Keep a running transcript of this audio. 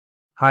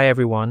Hi,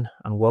 everyone,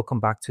 and welcome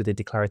back to the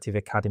Declarative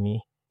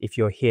Academy. If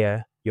you're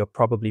here, you're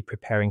probably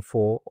preparing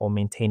for or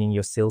maintaining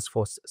your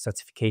Salesforce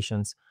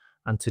certifications.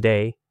 And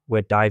today,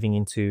 we're diving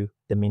into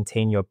the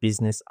Maintain Your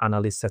Business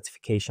Analyst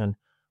certification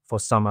for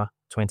Summer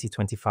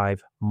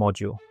 2025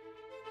 module.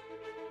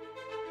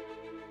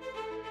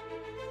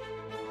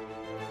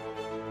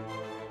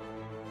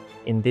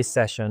 In this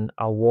session,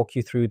 I'll walk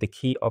you through the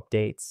key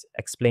updates,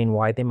 explain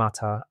why they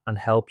matter, and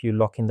help you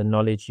lock in the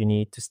knowledge you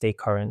need to stay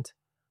current.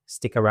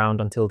 Stick around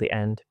until the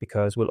end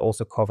because we'll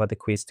also cover the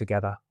quiz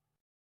together.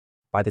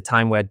 By the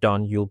time we're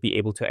done, you'll be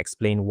able to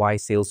explain why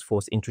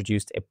Salesforce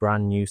introduced a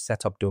brand new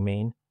setup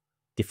domain,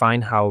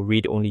 define how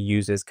read-only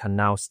users can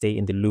now stay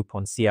in the loop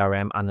on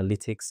CRM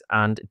analytics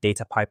and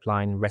data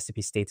pipeline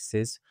recipe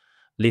statuses,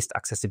 list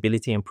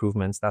accessibility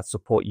improvements that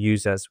support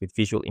users with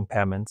visual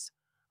impairments,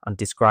 and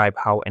describe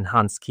how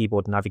enhanced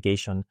keyboard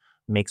navigation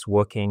makes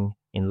working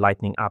in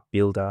Lightning App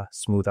Builder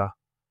smoother.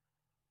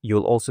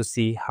 You'll also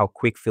see how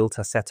quick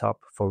filter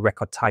setup for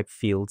record type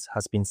fields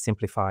has been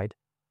simplified.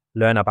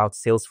 Learn about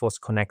Salesforce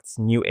Connect's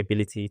new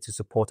ability to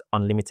support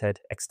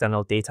unlimited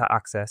external data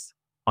access.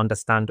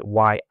 Understand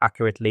why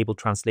accurate label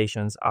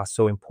translations are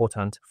so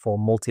important for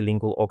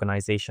multilingual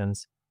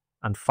organizations.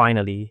 And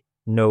finally,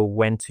 know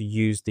when to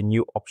use the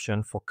new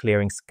option for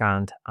clearing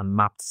scanned and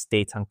mapped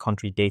state and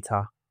country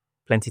data.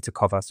 Plenty to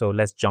cover, so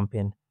let's jump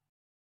in.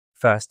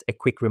 First, a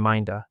quick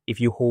reminder,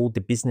 if you hold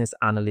the Business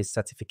Analyst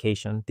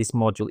certification, this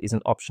module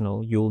isn't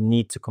optional. You'll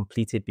need to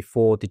complete it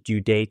before the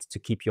due date to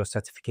keep your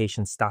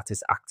certification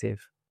status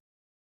active.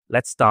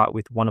 Let's start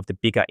with one of the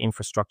bigger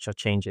infrastructure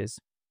changes.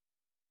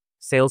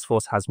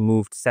 Salesforce has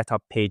moved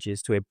setup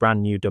pages to a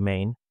brand new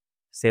domain,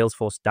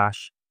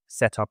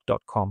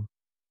 salesforce-setup.com.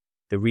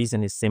 The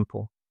reason is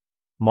simple.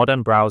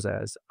 Modern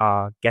browsers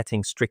are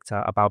getting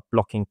stricter about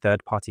blocking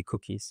third-party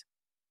cookies,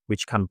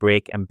 which can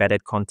break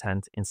embedded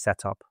content in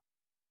setup.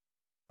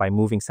 By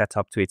moving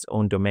setup to its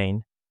own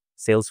domain,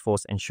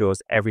 Salesforce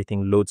ensures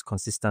everything loads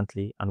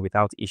consistently and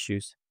without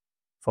issues.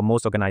 For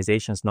most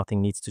organizations,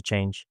 nothing needs to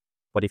change.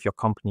 But if your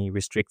company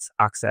restricts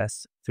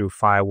access through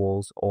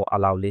firewalls or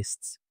allow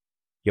lists,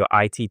 your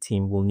IT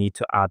team will need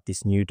to add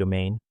this new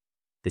domain.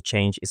 The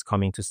change is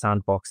coming to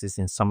sandboxes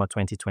in summer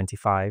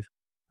 2025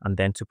 and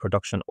then to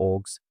production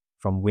orgs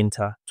from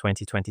winter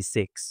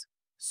 2026.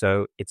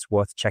 So it's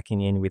worth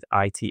checking in with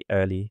IT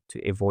early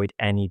to avoid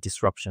any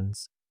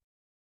disruptions.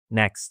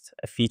 Next,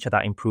 a feature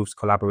that improves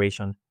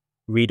collaboration.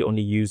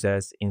 Read-only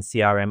users in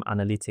CRM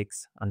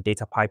analytics and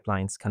data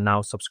pipelines can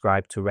now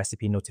subscribe to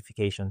recipe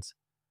notifications.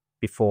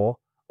 Before,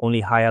 only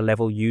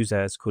higher-level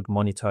users could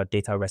monitor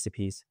data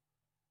recipes.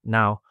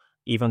 Now,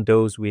 even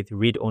those with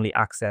read-only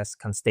access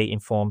can stay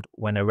informed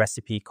when a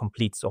recipe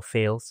completes or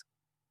fails.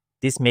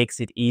 This makes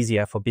it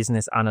easier for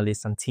business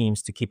analysts and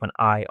teams to keep an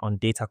eye on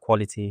data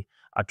quality,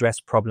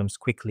 address problems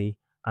quickly,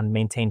 and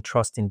maintain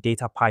trust in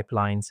data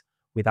pipelines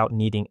without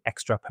needing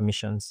extra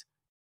permissions.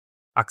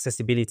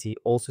 Accessibility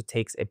also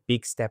takes a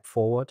big step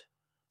forward.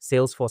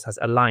 Salesforce has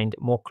aligned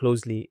more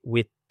closely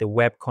with the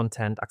Web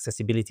Content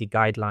Accessibility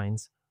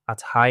Guidelines.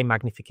 At high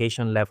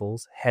magnification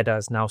levels,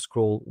 headers now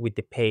scroll with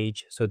the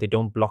page so they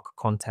don't block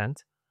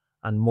content,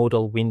 and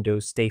modal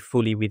windows stay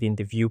fully within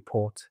the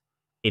viewport,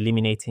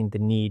 eliminating the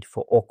need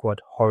for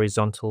awkward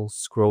horizontal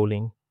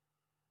scrolling.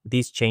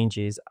 These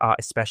changes are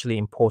especially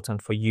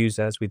important for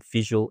users with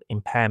visual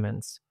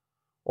impairments.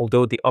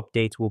 Although the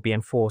update will be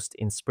enforced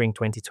in spring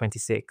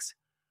 2026,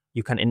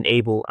 you can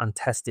enable and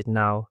test it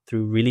now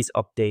through release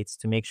updates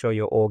to make sure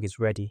your org is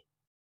ready.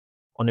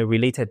 On a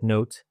related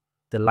note,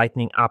 the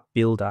Lightning App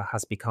Builder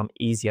has become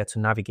easier to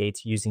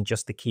navigate using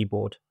just the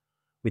keyboard.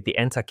 With the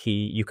Enter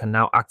key, you can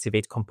now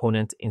activate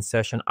component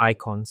insertion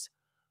icons,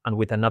 and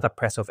with another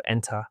press of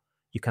Enter,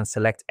 you can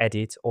select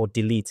Edit or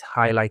delete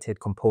highlighted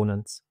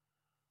components.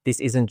 This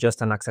isn't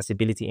just an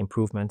accessibility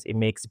improvement, it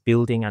makes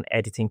building and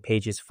editing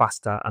pages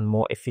faster and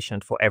more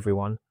efficient for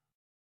everyone.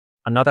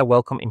 Another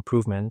welcome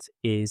improvement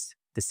is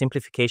the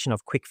simplification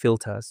of quick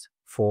filters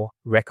for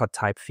record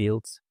type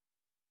fields.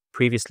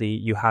 Previously,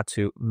 you had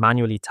to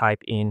manually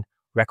type in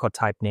record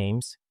type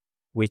names,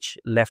 which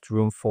left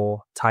room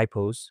for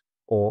typos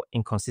or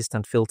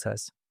inconsistent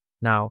filters.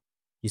 Now,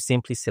 you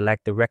simply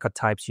select the record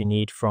types you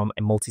need from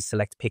a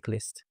multi-select pick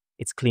list.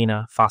 It's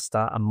cleaner,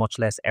 faster, and much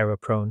less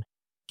error-prone,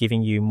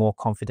 giving you more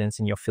confidence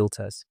in your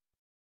filters.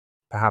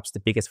 Perhaps the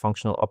biggest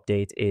functional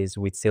update is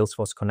with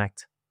Salesforce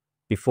Connect.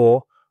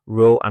 Before,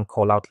 row and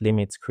callout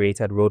limits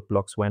created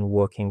roadblocks when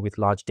working with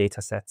large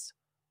datasets.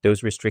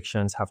 Those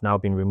restrictions have now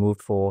been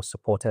removed for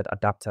supported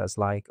adapters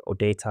like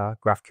OData,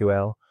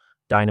 GraphQL,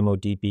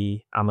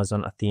 DynamoDB,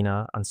 Amazon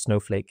Athena, and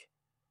Snowflake.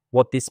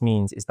 What this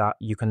means is that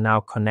you can now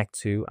connect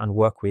to and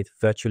work with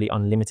virtually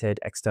unlimited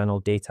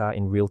external data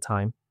in real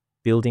time,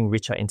 building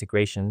richer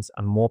integrations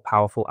and more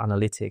powerful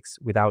analytics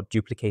without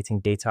duplicating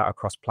data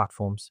across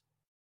platforms.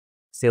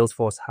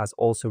 Salesforce has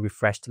also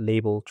refreshed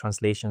label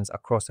translations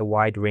across a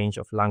wide range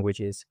of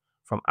languages,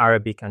 from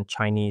Arabic and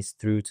Chinese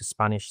through to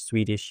Spanish,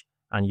 Swedish,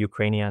 and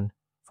Ukrainian.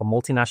 For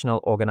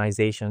multinational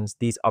organizations,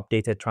 these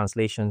updated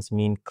translations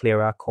mean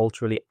clearer,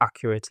 culturally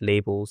accurate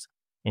labels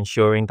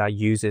ensuring that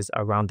users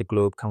around the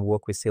globe can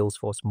work with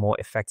Salesforce more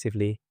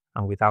effectively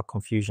and without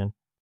confusion.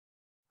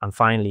 And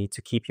finally,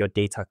 to keep your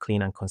data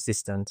clean and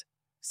consistent,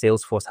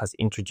 Salesforce has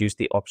introduced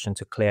the option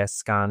to clear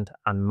scanned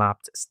and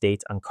mapped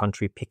state and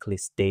country pick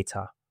list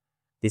data.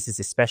 This is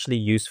especially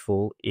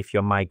useful if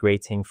you're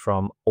migrating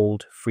from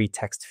old free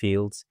text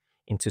fields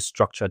into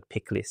structured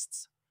pick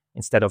lists.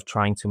 Instead of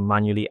trying to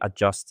manually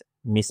adjust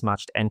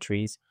mismatched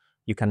entries,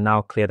 you can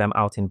now clear them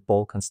out in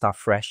bulk and start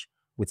fresh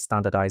with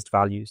standardized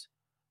values.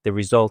 The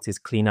result is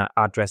cleaner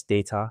address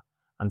data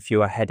and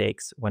fewer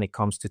headaches when it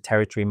comes to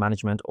territory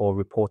management or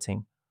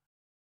reporting.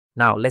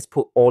 Now, let's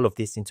put all of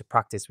this into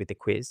practice with the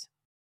quiz.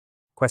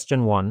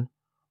 Question 1.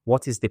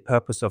 What is the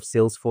purpose of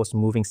Salesforce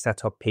moving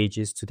setup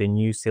pages to the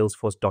new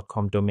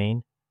salesforce.com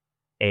domain?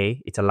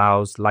 A. It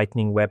allows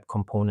Lightning Web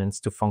Components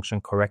to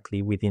function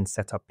correctly within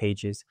setup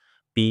pages.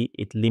 B.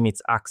 It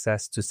limits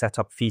access to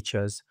setup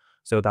features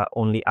so that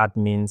only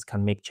admins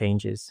can make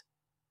changes.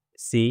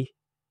 C.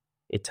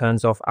 It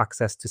turns off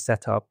access to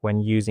setup when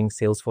using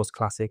Salesforce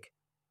Classic.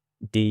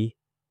 D.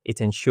 It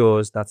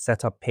ensures that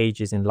setup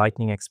pages in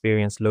Lightning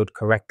Experience load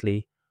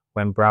correctly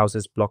when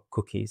browsers block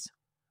cookies.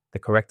 The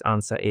correct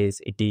answer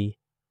is D.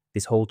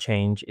 This whole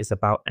change is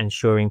about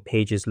ensuring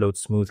pages load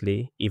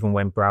smoothly even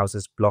when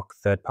browsers block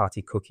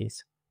third-party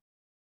cookies.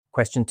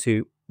 Question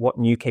 2. What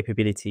new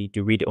capability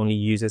do read-only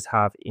users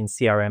have in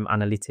CRM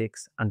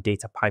analytics and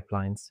data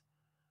pipelines?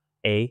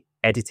 A.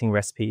 Editing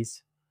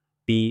recipes.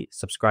 B.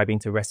 Subscribing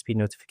to recipe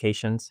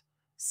notifications.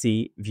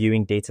 C.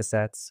 Viewing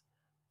datasets.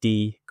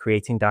 D.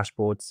 Creating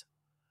dashboards.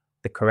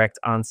 The correct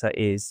answer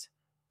is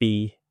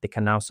B. They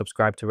can now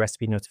subscribe to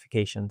recipe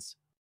notifications.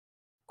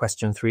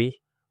 Question 3.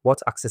 What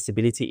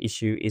accessibility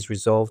issue is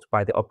resolved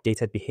by the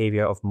updated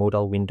behavior of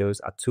modal windows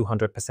at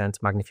 200%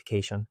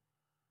 magnification?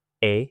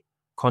 A.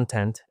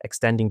 Content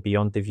extending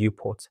beyond the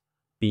viewport.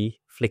 B.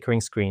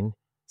 Flickering screen.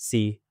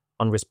 C.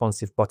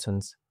 Unresponsive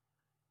buttons.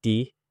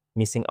 D.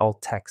 Missing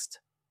alt text.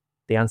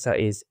 The answer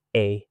is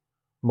A.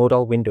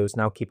 Modal windows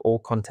now keep all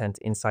content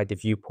inside the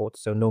viewport,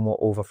 so no more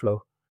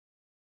overflow.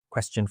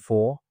 Question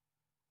 4.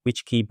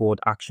 Which keyboard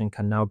action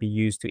can now be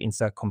used to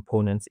insert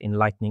components in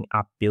Lightning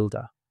App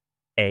Builder?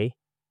 A.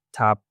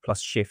 Tab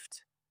plus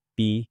Shift.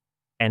 B.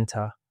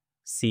 Enter.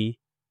 C.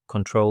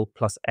 Control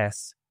plus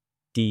S.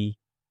 D.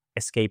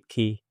 Escape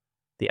key.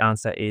 The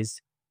answer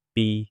is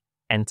B.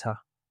 Enter.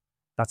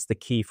 That's the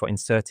key for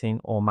inserting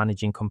or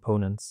managing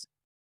components.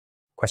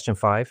 Question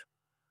 5.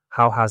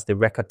 How has the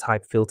record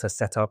type filter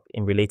setup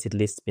in related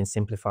lists been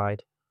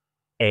simplified?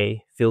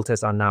 A.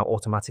 Filters are now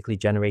automatically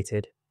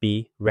generated.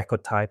 B.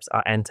 Record types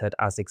are entered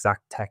as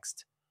exact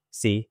text.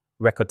 C.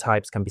 Record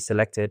types can be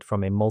selected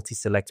from a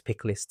multi-select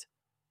pick list.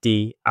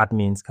 D.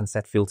 Admins can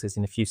set filters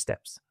in a few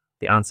steps.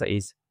 The answer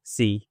is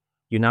C.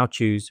 You now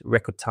choose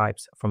record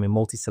types from a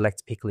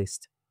multi-select pick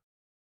list.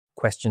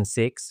 Question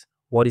 6.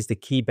 What is the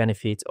key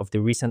benefit of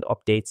the recent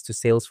updates to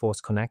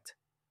Salesforce Connect?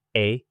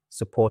 A.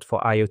 Support for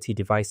IoT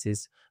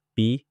devices.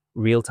 B.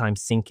 Real-time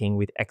syncing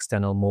with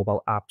external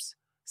mobile apps.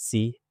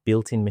 C.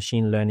 Built-in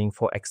machine learning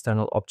for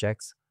external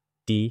objects.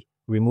 D.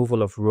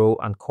 Removal of row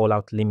and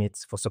callout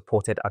limits for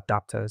supported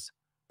adapters.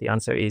 The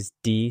answer is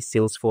D.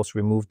 Salesforce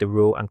removed the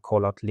row and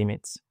callout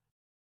limits.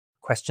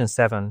 Question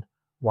 7.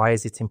 Why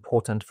is it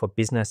important for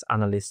business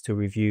analysts to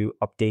review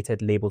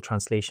updated label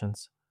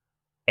translations?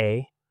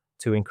 A.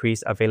 To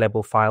increase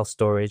available file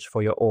storage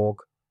for your org.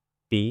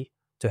 B.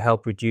 To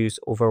help reduce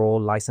overall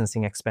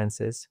licensing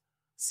expenses.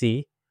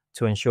 C.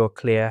 To ensure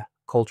clear,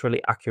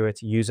 culturally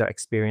accurate user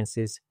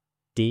experiences.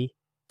 D.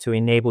 To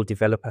enable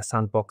developer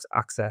sandbox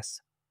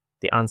access.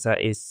 The answer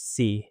is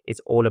C.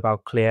 It's all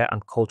about clear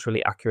and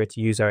culturally accurate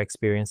user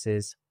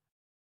experiences.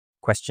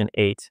 Question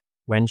 8.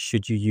 When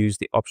should you use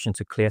the option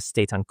to clear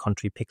state and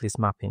country picklist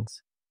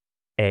mappings?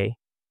 A.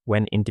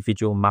 When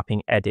individual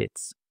mapping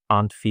edits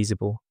aren't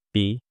feasible.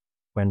 B.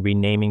 When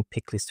renaming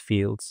picklist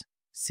fields.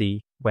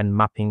 C. When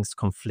mappings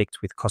conflict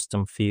with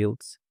custom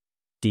fields.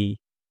 D.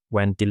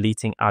 When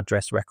deleting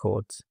address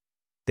records.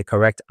 The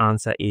correct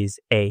answer is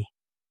A.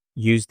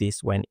 Use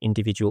this when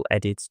individual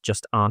edits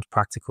just aren't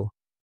practical.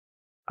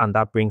 And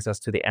that brings us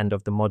to the end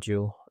of the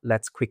module.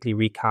 Let's quickly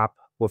recap.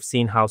 We've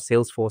seen how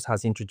Salesforce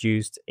has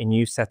introduced a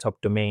new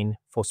setup domain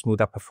for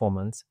smoother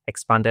performance,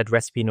 expanded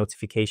recipe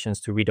notifications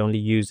to read-only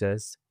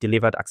users,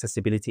 delivered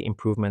accessibility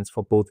improvements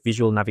for both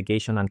visual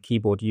navigation and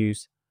keyboard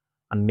use,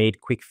 and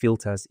made quick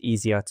filters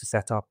easier to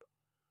set up.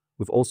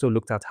 We've also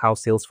looked at how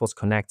Salesforce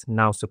Connect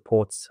now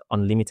supports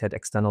unlimited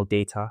external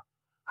data,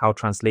 how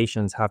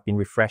translations have been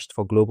refreshed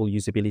for global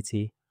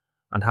usability,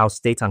 and how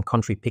state and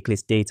country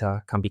picklist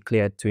data can be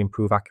cleared to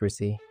improve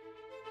accuracy.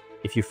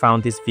 If you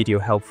found this video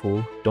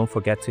helpful, don't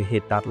forget to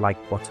hit that like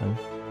button,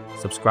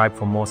 subscribe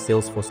for more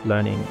Salesforce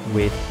learning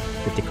with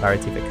the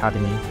Declarative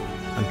Academy,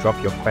 and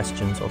drop your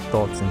questions or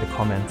thoughts in the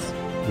comments.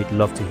 We'd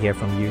love to hear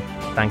from you.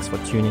 Thanks for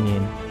tuning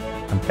in,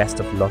 and best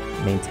of luck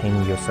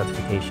maintaining your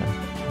certification.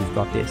 You've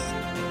got this.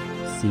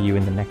 See you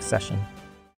in the next session.